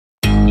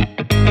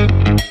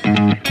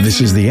This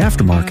is the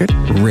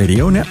Aftermarket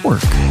Radio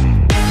Network.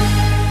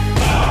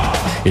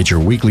 It's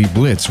your weekly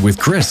blitz with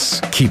Chris,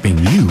 keeping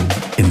you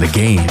in the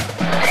game.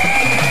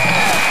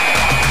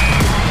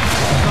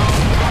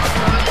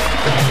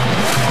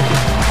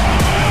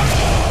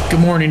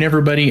 Good morning,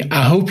 everybody.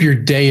 I hope your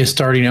day is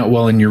starting out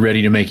well and you're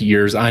ready to make it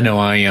yours. I know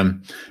I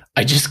am.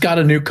 I just got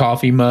a new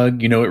coffee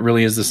mug. You know, it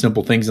really is the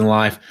simple things in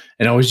life.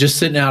 And I was just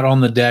sitting out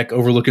on the deck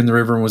overlooking the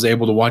river and was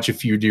able to watch a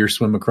few deer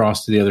swim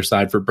across to the other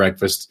side for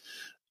breakfast.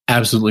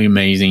 Absolutely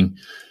amazing.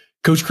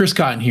 Coach Chris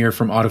Cotton here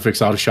from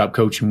AutoFix Auto Shop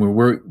Coaching,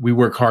 where we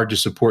work hard to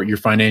support your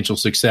financial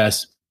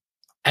success.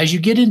 As you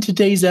get into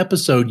today's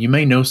episode, you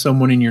may know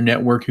someone in your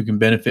network who can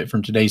benefit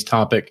from today's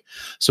topic.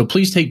 So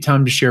please take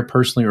time to share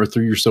personally or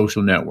through your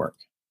social network.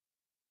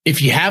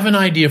 If you have an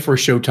idea for a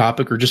show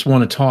topic or just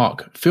want to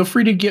talk, feel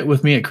free to get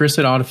with me at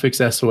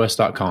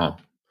chris@autofixsos.com.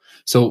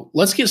 So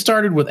let's get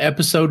started with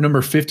episode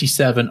number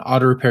 57,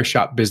 Auto Repair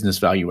Shop Business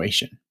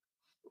Valuation.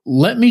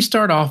 Let me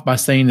start off by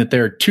saying that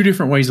there are two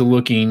different ways of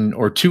looking,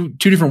 or two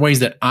different ways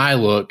that I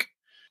look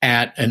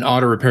at an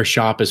auto repair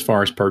shop as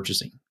far as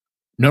purchasing.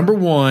 Number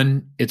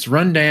one, it's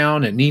run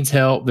down, it needs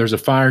help, there's a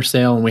fire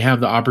sale, and we have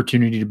the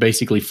opportunity to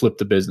basically flip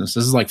the business.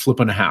 This is like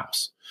flipping a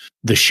house.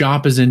 The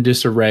shop is in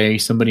disarray,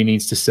 somebody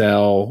needs to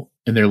sell,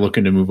 and they're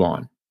looking to move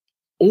on.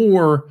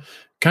 Or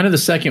kind of the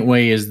second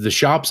way is the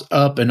shop's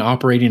up and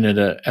operating at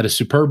a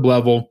superb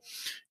level,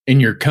 and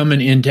you're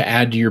coming in to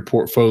add to your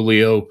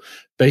portfolio,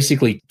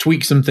 basically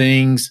tweak some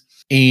things.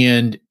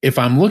 And if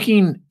I'm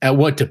looking at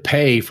what to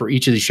pay for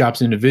each of these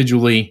shops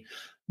individually,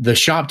 the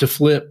shop to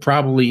flip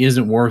probably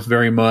isn't worth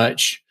very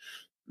much,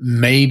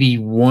 maybe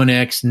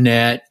 1x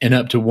net and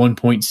up to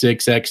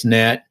 1.6x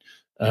net.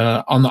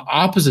 On the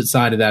opposite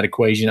side of that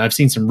equation, I've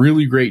seen some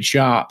really great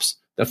shops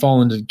that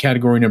fall into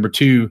category number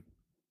two,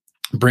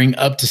 bring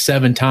up to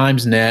 7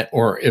 times net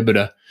or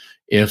EBITDA,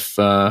 if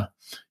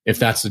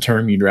that's the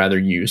term you'd rather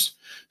use.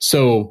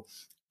 So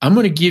I'm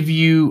going to give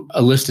you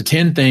a list of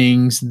 10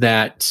 things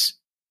that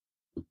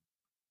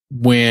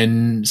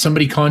when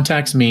somebody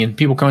contacts me, and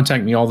people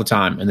contact me all the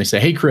time, and they say,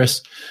 "Hey,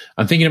 Chris,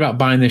 I'm thinking about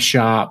buying this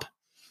shop,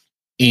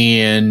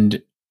 and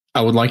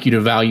I would like you to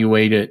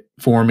evaluate it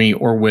for me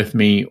or with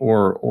me,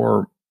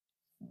 or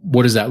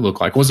what does that look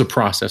like? What does the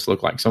process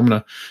look like?" So I'm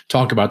going to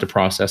talk about the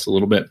process a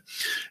little bit.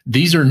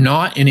 These are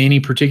not in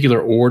any particular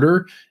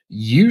order,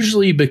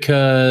 usually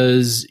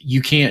because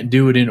you can't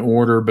do it in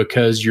order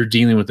because you're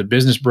dealing with a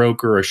business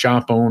broker, a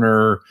shop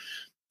owner,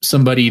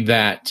 somebody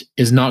that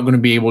is not going to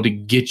be able to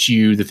get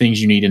you the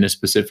things you need in a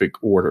specific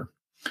order.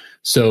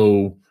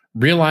 So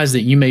realize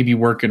that you may be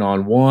working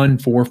on 1,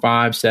 4,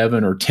 5,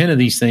 7, or 10 of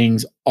these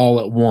things all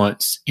at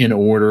once in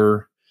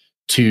order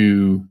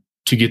to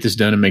get this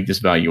done and make this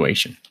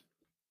valuation.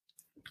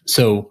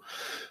 So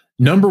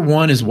number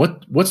one is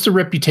what's the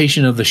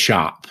reputation of the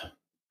shop?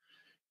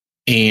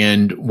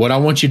 And what I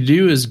want you to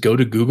do is go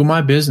to Google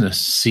My Business,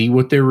 see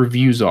what their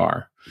reviews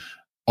are.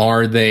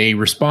 Are they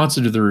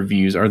responsive to the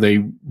reviews? Are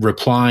they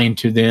replying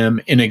to them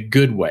in a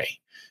good way?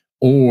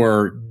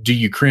 Or do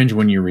you cringe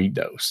when you read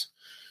those?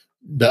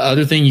 The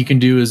other thing you can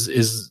do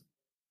is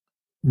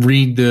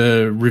read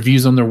the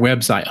reviews on their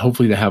website.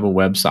 Hopefully they have a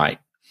website.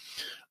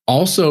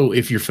 Also,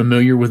 if you're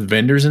familiar with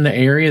vendors in the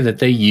area that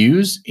they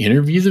use,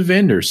 interview the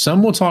vendors.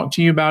 Some will talk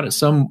to you about it,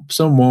 some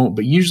won't.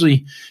 But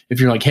usually if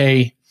you're like,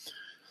 "Hey,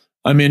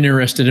 I'm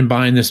interested in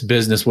buying this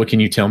business, what can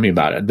you tell me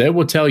about it?" They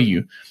will tell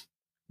you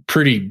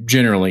pretty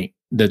generally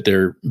that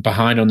they're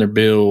behind on their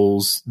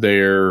bills,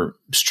 they're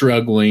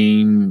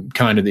struggling,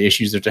 kind of the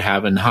issues that they're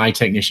having, high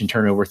technician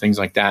turnover, things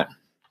like that.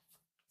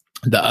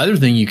 The other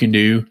thing you can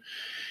do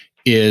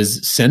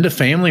is send a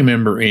family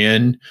member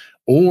in,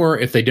 or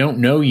if they don't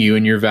know you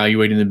and you're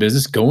evaluating the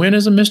business, go in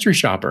as a mystery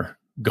shopper.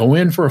 Go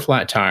in for a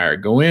flat tire,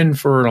 go in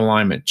for an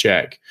alignment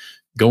check,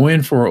 go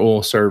in for an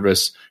oil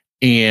service,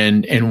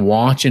 and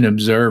watch and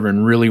observe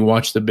and really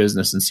watch the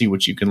business and see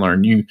what you can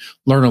learn. You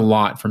learn a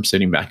lot from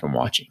sitting back and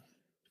watching.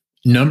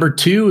 Number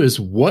two is,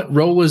 what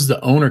role is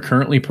the owner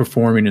currently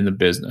performing in the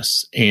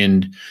business?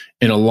 And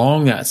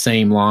along that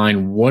same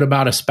line, what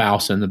about a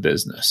spouse in the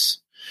business?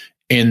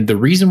 And the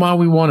reason why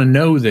we want to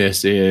know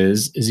this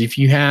is if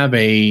you have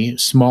a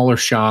smaller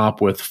shop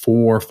with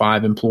 4 or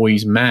 5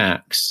 employees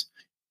max,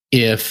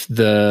 if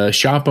the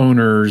shop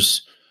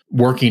owner's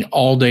working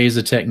all day as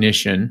a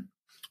technician,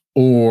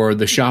 or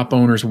the shop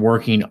owner's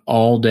working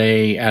all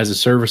day as a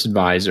service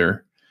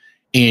advisor,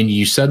 and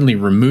you suddenly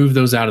remove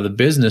those out of the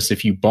business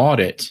if you bought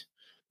it,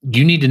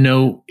 you need to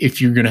know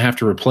if you're going to have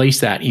to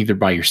replace that either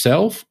by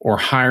yourself or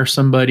hire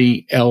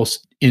somebody else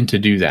in to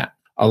do that.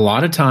 A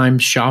lot of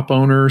times, shop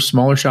owners,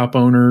 smaller shop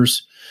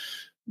owners,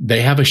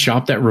 they have a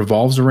shop that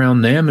revolves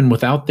around them, and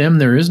without them,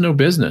 there is no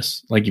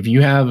business. Like if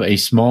you have a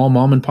small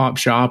mom and pop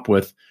shop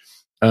with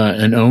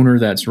an owner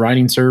that's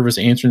writing service,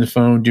 answering the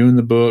phone, doing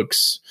the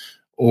books,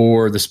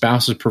 or the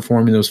spouse is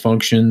performing those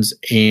functions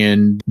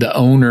and the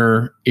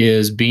owner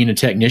is being a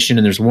technician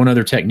and there's one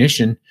other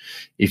technician,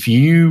 if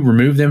you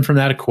remove them from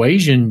that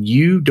equation,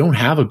 you don't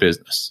have a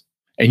business.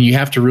 And you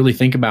have to really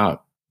think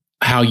about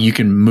how you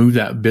can move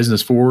that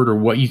business forward or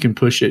what you can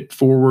push it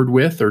forward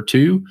with or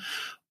to,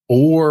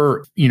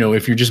 Or,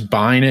 if you're just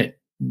buying it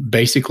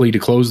basically to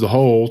close the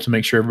hole to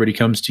make sure everybody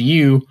comes to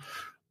you,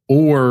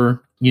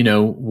 or,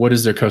 what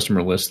does their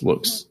customer list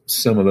looks,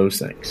 some of those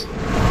things.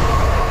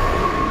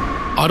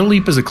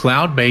 AutoLeap is a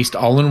cloud-based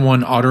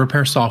all-in-one auto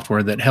repair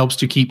software that helps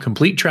to keep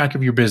complete track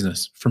of your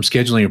business, from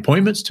scheduling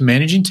appointments to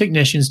managing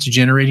technicians to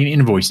generating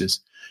invoices.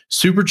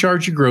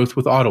 Supercharge your growth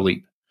with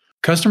AutoLeap.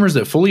 Customers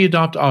that fully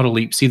adopt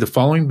AutoLeap see the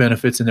following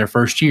benefits in their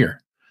first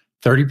year: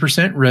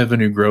 30%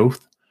 revenue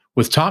growth,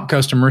 with top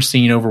customers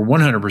seeing over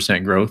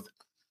 100% growth,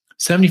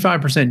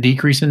 75%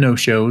 decrease in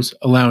no-shows,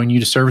 allowing you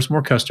to service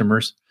more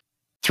customers,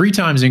 3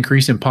 times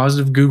increase in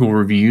positive Google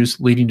reviews,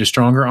 leading to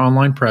stronger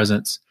online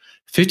presence,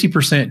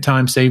 50%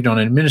 time saved on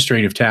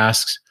administrative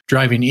tasks,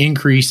 driving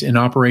increase in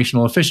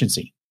operational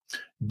efficiency.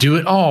 Do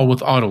it all with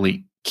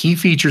AutoLeap. Key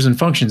features and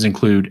functions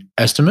include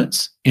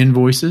estimates,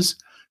 invoices,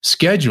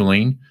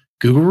 scheduling,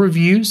 Google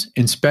reviews,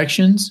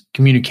 inspections,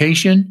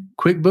 communication,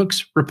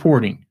 QuickBooks,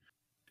 reporting.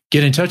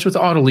 Get in touch with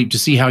AutoLeap to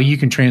see how you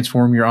can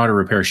transform your auto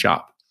repair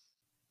shop.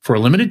 For a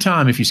limited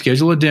time, if you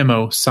schedule a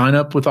demo, sign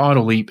up with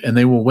AutoLeap and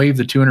they will waive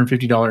the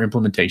 $250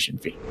 implementation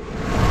fee.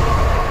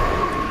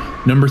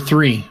 Number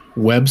 3,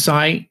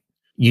 website.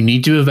 You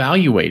need to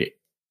evaluate it.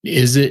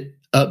 Is it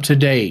up to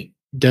date?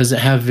 Does it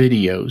have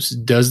videos?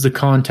 Does the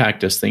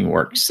contact us thing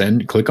work?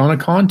 Click on a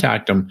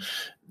contact them.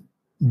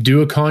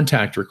 Do a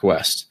contact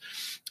request.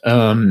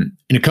 In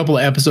a couple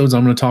of episodes,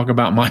 I'm going to talk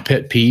about my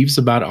pet peeves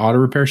about auto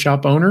repair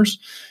shop owners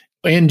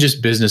and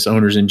just business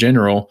owners in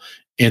general.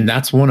 And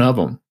that's one of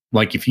them.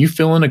 Like, if you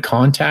fill in a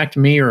contact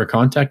me or a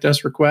contact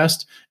us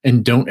request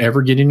and don't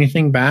ever get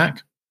anything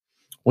back,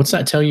 what's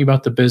that tell you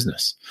about the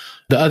business?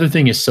 The other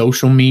thing is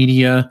social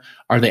media.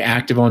 Are they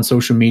active on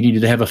social media? Do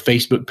they have a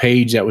Facebook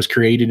page that was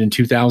created in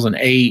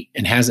 2008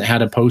 and hasn't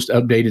had a post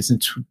updated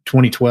since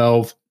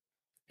 2012?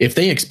 If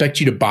they expect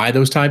you to buy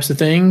those types of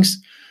things,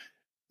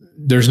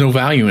 there's no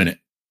value in it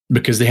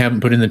because they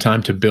haven't put in the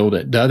time to build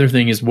it. The other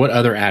thing is, what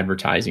other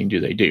advertising do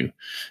they do?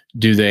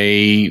 Do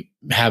they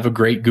have a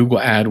great Google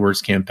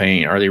AdWords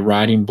campaign? Are they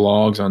writing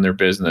blogs on their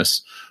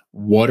business?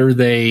 What are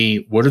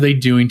they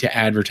doing to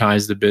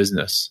advertise the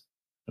business?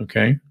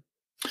 Okay.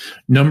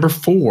 Number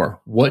 4,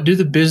 what do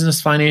the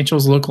business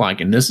financials look like?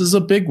 And this is a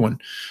big one.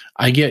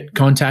 I get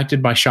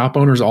contacted by shop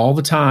owners all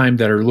the time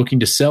that are looking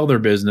to sell their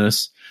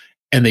business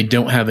and they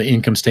don't have an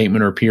income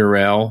statement or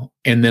PRL.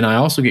 And then I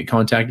also get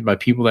contacted by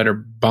people that are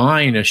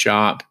buying a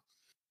shop,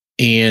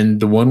 and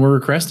the one we're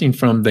requesting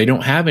from, they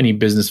don't have any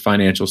business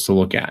financials to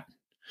look at,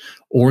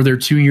 or they're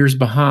 2 years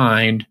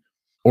behind,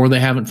 or they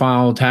haven't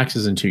filed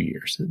taxes in 2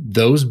 years.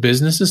 Those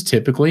businesses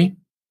typically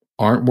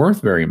aren't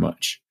worth very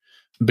much,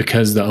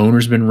 because the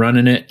owner's been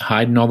running it,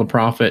 hiding all the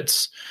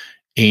profits.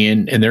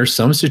 And there's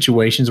some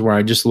situations where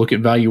I just look at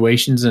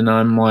valuations and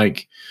I'm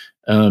like,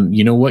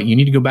 you know what? You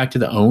need to go back to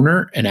the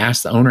owner and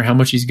ask the owner how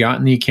much he's got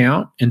in the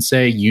account and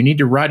say, you need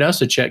to write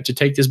us a check to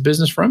take this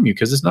business from you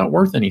because it's not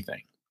worth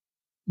anything.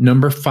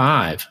 Number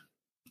 5,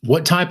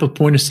 what type of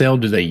point of sale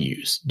do they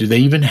use? Do they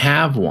even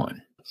have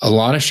one? A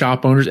lot of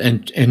shop owners,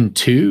 and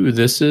 2,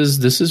 this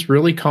is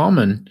really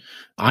common.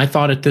 I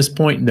thought at this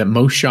point that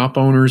most shop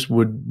owners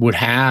would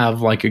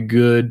have like a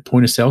good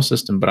point of sale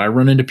system, but I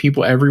run into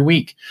people every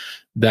week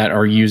that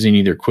are using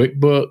either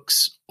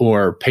QuickBooks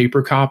or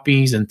paper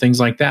copies and things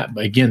like that.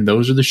 But again,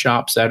 those are the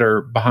shops that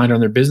are behind on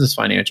their business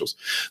financials.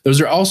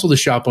 Those are also the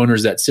shop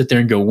owners that sit there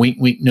and go wink,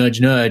 wink,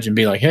 nudge, nudge, and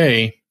be like,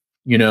 hey,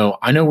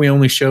 I know we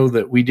only show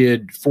that we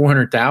did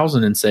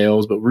 $400,000 in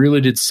sales, but we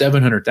really did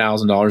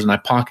 $700,000 and I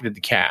pocketed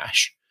the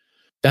cash.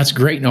 That's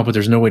great now, but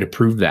there's no way to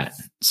prove that.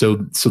 So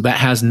that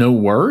has no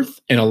worth.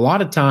 And a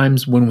lot of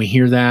times when we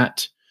hear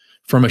that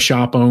from a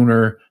shop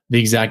owner, the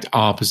exact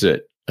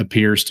opposite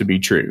appears to be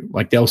true.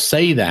 Like, they'll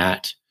say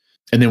that,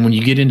 and then when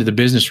you get into the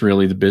business,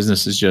 really, the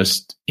business is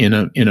just in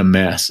a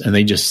mess. And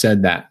they just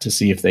said that to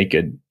see if they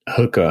could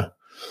hook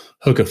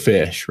a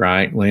fish,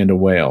 right? Land a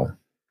whale.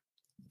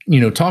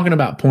 Talking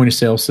about point of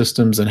sale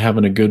systems and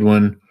having a good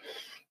one,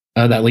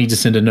 that leads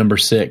us into number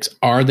 6.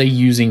 Are they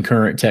using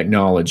current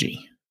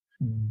technology?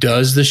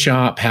 Does the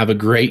shop have a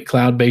great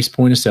cloud-based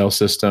point of sale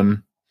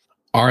system?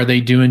 Are they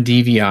doing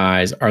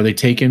DVIs? Are they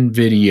taking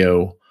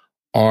video?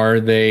 Are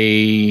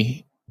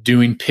they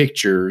doing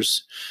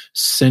pictures,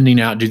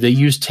 sending out? Do they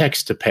use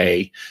text to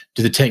pay?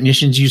 Do the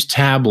technicians use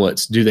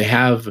tablets? Do they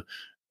have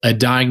a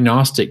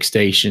diagnostic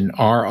station?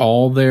 Are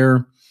all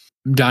their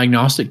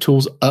diagnostic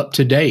tools up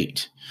to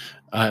date?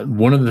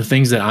 One of the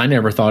things that I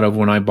never thought of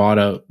when I bought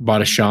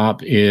a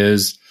shop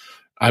is,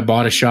 I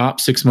bought a shop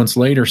 6 months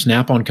later,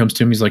 Snap-on comes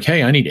to me. He's like,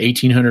 hey, I need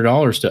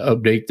 $1,800 to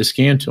update the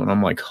scan tool. And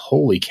I'm like,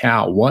 holy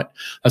cow, what?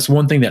 That's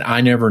one thing that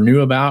I never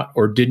knew about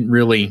or didn't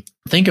really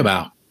think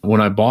about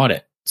when I bought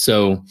it.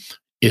 So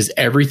is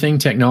everything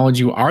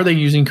technology? Are they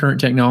using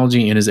current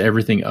technology, and is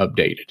everything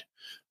updated?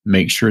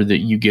 Make sure that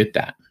you get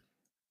that.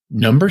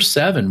 Number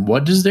 7,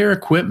 what does their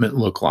equipment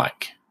look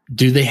like?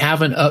 Do they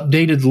have an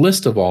updated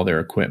list of all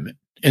their equipment?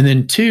 And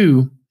then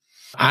 2,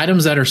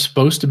 items that are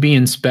supposed to be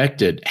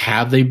inspected,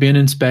 have they been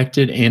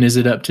inspected, and is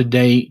it up to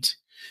date?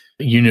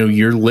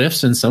 Your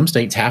lifts in some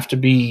states have to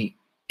be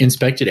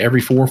inspected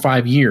every 4 or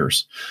 5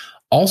 years.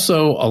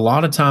 Also, a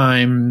lot of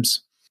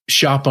times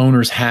shop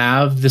owners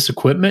have this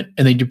equipment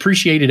and they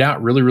depreciate it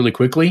out really, really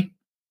quickly.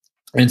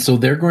 And so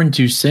they're going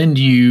to send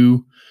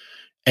you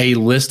a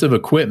list of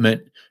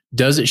equipment.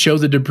 Does it show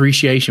the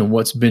depreciation?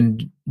 What's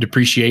been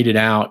depreciated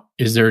out?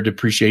 Is there a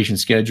depreciation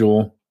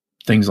schedule?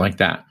 Things like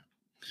that.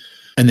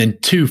 And then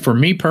 2, for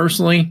me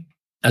personally,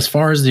 as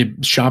far as the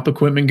shop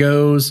equipment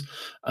goes,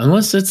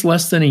 unless it's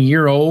less than a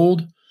year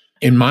old,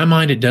 in my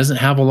mind, it doesn't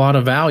have a lot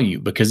of value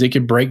because it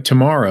could break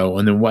tomorrow.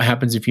 And then what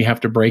happens if you have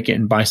to break it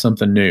and buy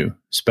something new,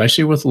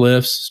 especially with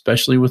lifts,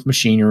 especially with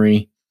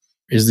machinery?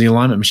 Is the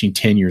alignment machine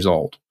 10 years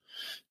old?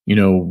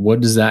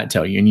 What does that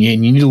tell you? And you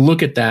need to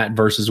look at that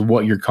versus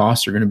what your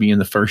costs are going to be in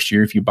the first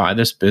year if you buy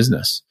this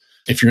business.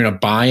 If you're going to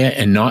buy it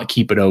and not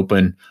keep it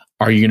open,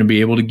 are you going to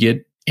be able to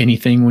get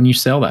anything when you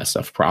sell that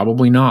stuff?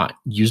 Probably not.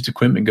 Used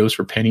equipment goes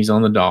for pennies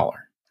on the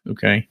dollar.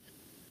 Okay.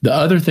 The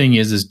other thing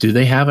is do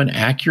they have an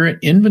accurate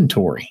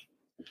inventory?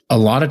 A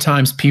lot of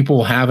times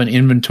people have an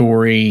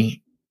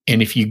inventory,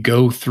 and if you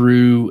go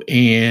through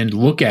and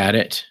look at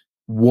it,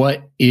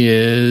 what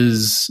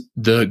is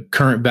the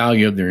current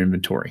value of their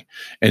inventory?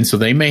 And so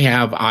they may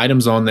have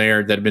items on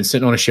there that have been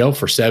sitting on a shelf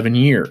for 7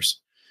 years.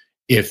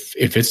 If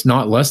it's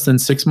not less than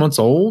 6 months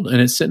old and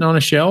it's sitting on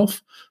a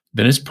shelf,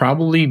 then its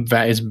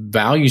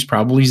value is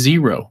probably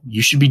zero.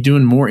 You should be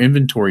doing more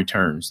inventory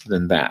turns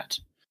than that.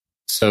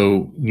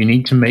 So you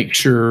need to make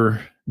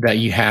sure that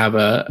you have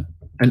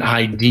an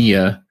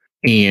idea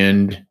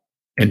and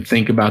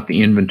think about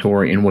the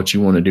inventory and what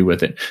you want to do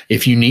with it.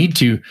 If you need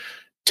to,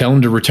 tell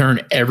them to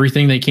return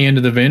everything they can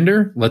to the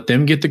vendor, let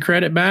them get the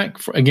credit back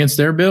against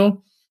their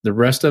bill. The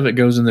rest of it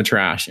goes in the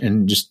trash,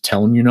 and just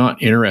tell them you're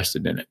not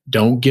interested in it.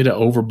 Don't get an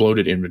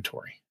overbloated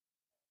inventory.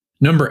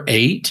 Number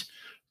 8,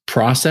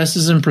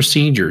 processes and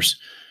procedures.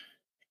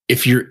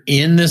 If you're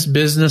in this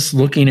business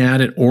looking at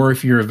it, or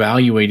if you're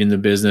evaluating the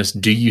business,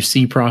 do you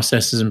see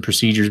processes and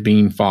procedures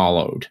being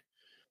followed?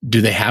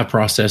 Do they have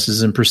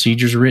processes and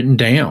procedures written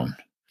down?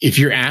 If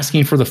you're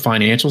asking for the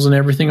financials and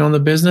everything on the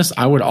business,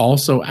 I would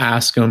also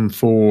ask them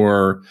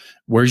for,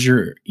 where's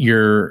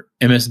your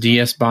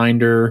MSDS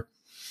binder?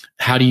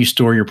 How do you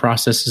store your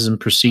processes and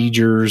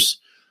procedures?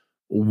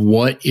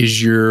 What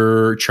is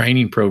your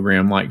training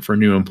program like for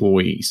new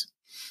employees?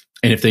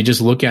 And if they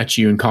just look at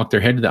you and cock their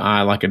head to the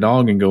eye like a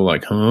dog and go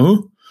like, huh?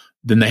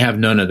 Then they have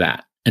none of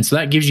that. And so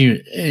that gives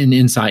you an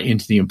insight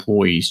into the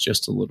employees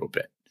just a little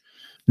bit.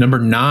 Number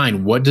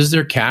 9, what does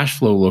their cash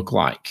flow look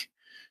like?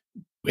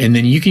 And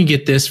then you can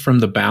get this from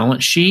the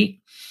balance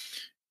sheet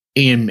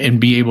and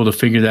be able to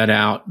figure that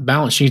out.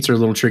 Balance sheets are a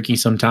little tricky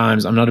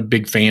sometimes. I'm not a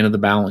big fan of the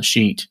balance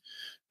sheet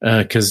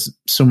because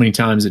so many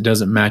times it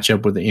doesn't match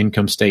up with the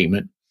income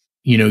statement.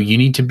 You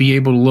need to be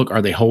able to look,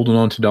 are they holding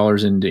on to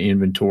dollars into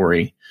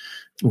inventory?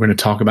 We're going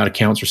to talk about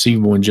accounts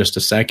receivable in just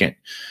a second.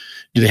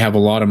 Do they have a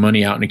lot of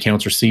money out in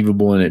accounts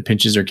receivable and it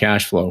pinches their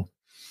cash flow?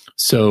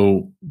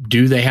 So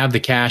do they have the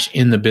cash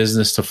in the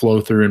business to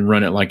flow through and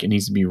run it like it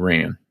needs to be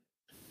ran?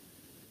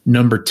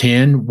 Number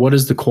 10, what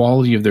is the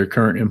quality of their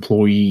current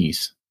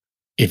employees?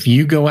 If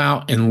you go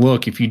out and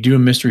look, if you do a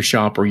mystery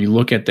shop or you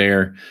look at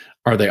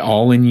are they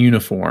all in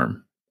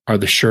uniform? Are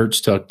the shirts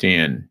tucked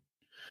in?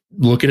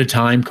 Look at a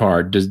time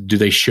card. Do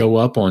they show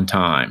up on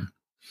time?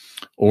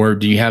 Or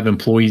do you have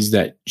employees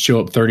that show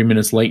up 30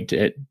 minutes late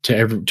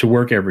to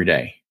work every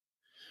day?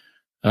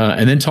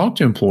 And then talk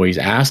to employees.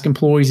 Ask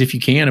employees if you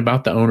can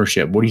about the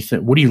ownership. What do you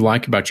think? What do you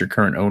like about your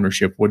current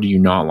ownership? What do you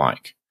not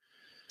like?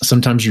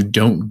 Sometimes you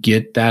don't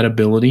get that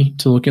ability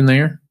to look in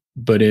there,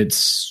 but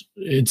it's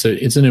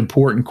an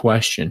important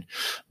question.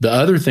 The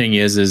other thing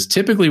is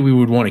typically we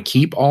would want to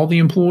keep all the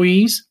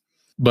employees,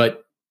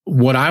 but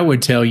what I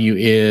would tell you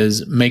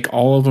is make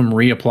all of them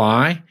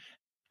reapply.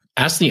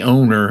 Ask the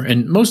owner,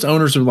 and most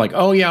owners are like,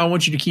 oh yeah, I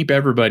want you to keep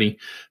everybody.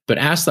 But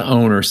ask the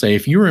owner, say,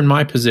 if you were in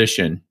my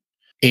position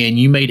and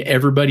you made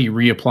everybody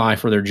reapply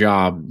for their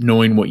job,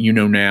 knowing what you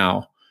know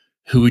now,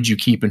 who would you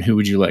keep and who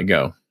would you let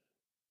go?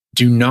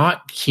 Do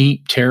not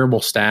keep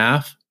terrible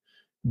staff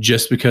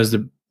just because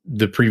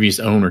the previous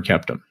owner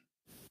kept them.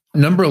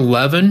 Number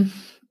 11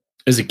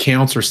 is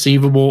accounts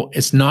receivable.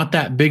 It's not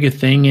that big a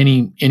thing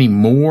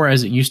anymore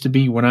as it used to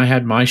be when I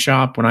had my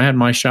shop. When I had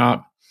my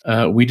shop,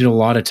 we did a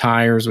lot of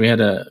tires. We had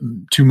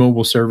 2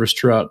 mobile service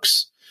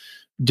trucks,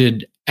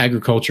 did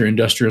agriculture,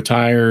 industrial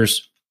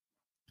tires,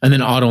 and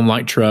then auto and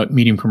light truck,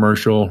 medium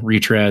commercial,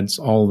 retreads,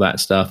 all of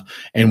that stuff.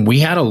 And we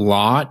had a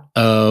lot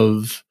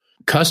of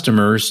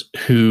customers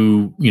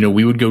who,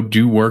 we would go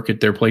do work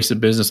at their place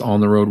of business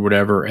on the road,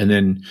 whatever, and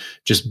then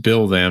just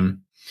bill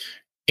them.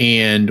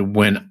 And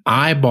when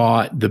I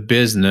bought the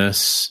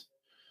business,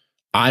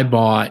 I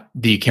bought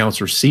the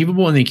accounts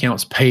receivable and the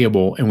accounts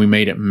payable, and we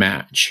made it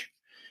match.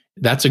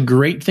 That's a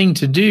great thing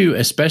to do,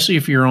 especially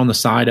if you're on the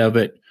side of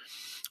it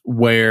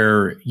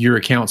where your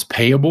accounts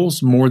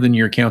payables more than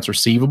your accounts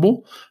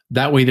receivable.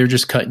 That way they're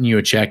just cutting you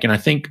a check. And I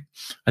think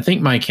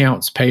my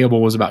accounts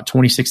payable was about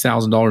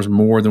 $26,000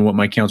 more than what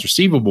my accounts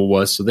receivable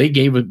was. So they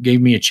gave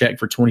me a check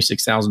for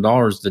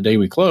 $26,000 the day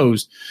we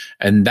closed.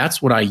 And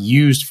that's what I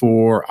used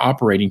for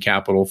operating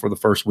capital for the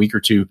first week or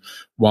two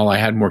while I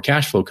had more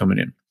cash flow coming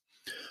in.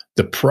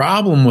 The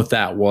problem with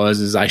that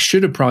is I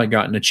should have probably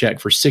gotten a check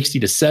for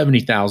 $60,000 to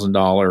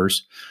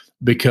 $70,000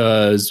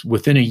 because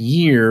within a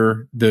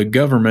year, the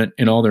government,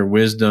 in all their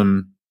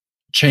wisdom,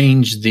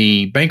 changed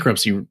the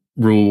bankruptcy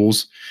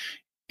rules.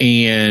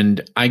 And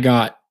I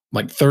got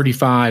like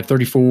 35,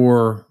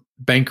 34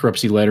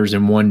 bankruptcy letters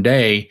in one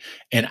day.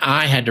 And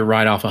I had to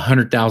write off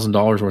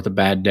 $100,000 worth of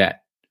bad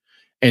debt.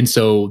 And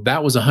so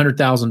that was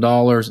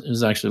 $100,000. It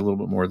was actually a little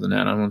bit more than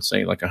that. I won't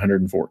say like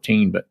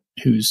 114, but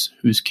who's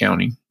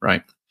counting,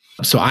 right?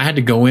 So I had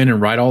to go in and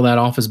write all that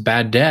off as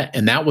bad debt.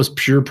 And that was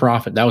pure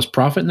profit. That was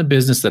profit in the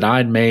business that I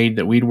had made,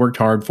 that we'd worked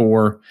hard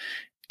for,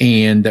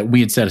 and that we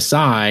had set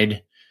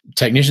aside.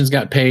 Technicians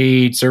got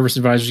paid, service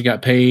advisors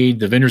got paid,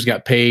 the vendors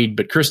got paid,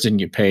 but Chris didn't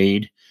get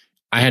paid.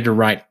 I had to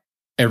write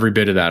every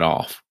bit of that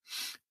off.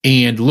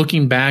 And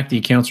looking back, the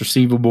accounts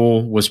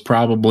receivable was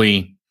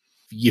probably,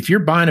 if you're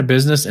buying a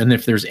business and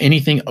if there's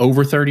anything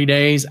over 30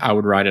 days, I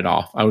would write it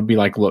off. I would be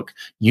like, look,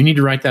 you need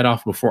to write that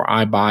off before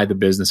I buy the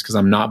business because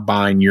I'm not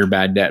buying your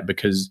bad debt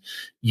because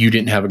you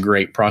didn't have a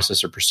great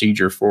process or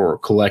procedure for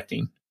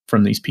collecting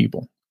from these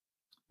people.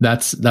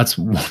 That's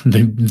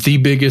the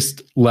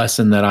biggest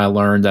lesson that I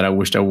learned that I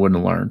wished I wouldn't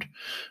have learned.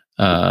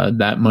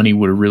 That money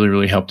would have really,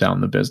 really helped out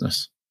in the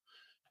business.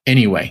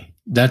 Anyway,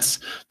 that's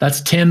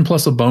 10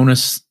 plus a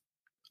bonus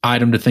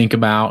item to think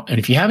about. And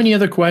if you have any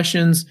other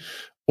questions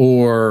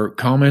or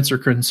comments or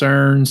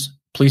concerns,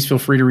 please feel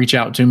free to reach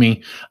out to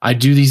me. I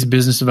do these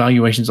business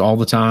evaluations all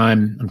the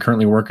time. I'm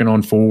currently working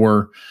on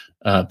 4,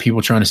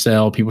 people trying to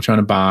sell, people trying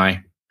to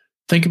buy.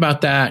 Think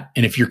about that.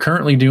 And if you're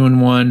currently doing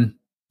one,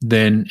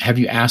 then have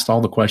you asked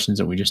all the questions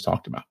that we just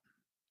talked about?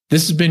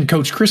 This has been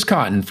Coach Chris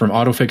Cotton from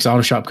AutoFix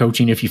Auto Shop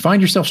Coaching. If you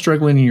find yourself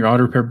struggling in your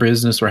auto repair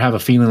business or have a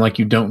feeling like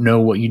you don't know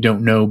what you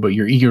don't know, but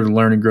you're eager to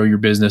learn and grow your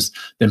business,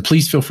 then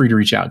please feel free to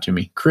reach out to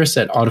me, Chris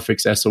at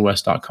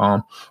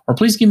AutoFixSOS.com, or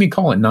please give me a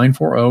call at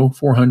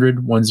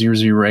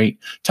 940-400-1008.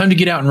 Time to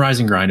get out and rise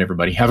and grind,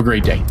 everybody. Have a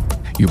great day.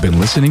 You've been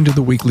listening to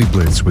the Weekly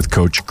Blitz with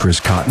Coach Chris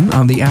Cotton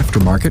on the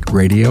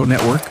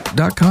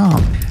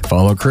AftermarketRadioNetwork.com.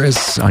 Follow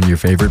Chris on your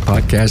favorite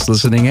podcast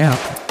listening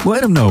app.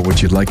 Let him know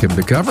what you'd like him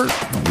to cover.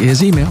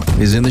 His email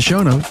is in the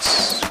show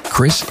notes.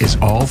 Chris is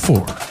all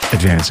for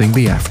advancing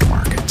the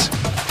aftermarket.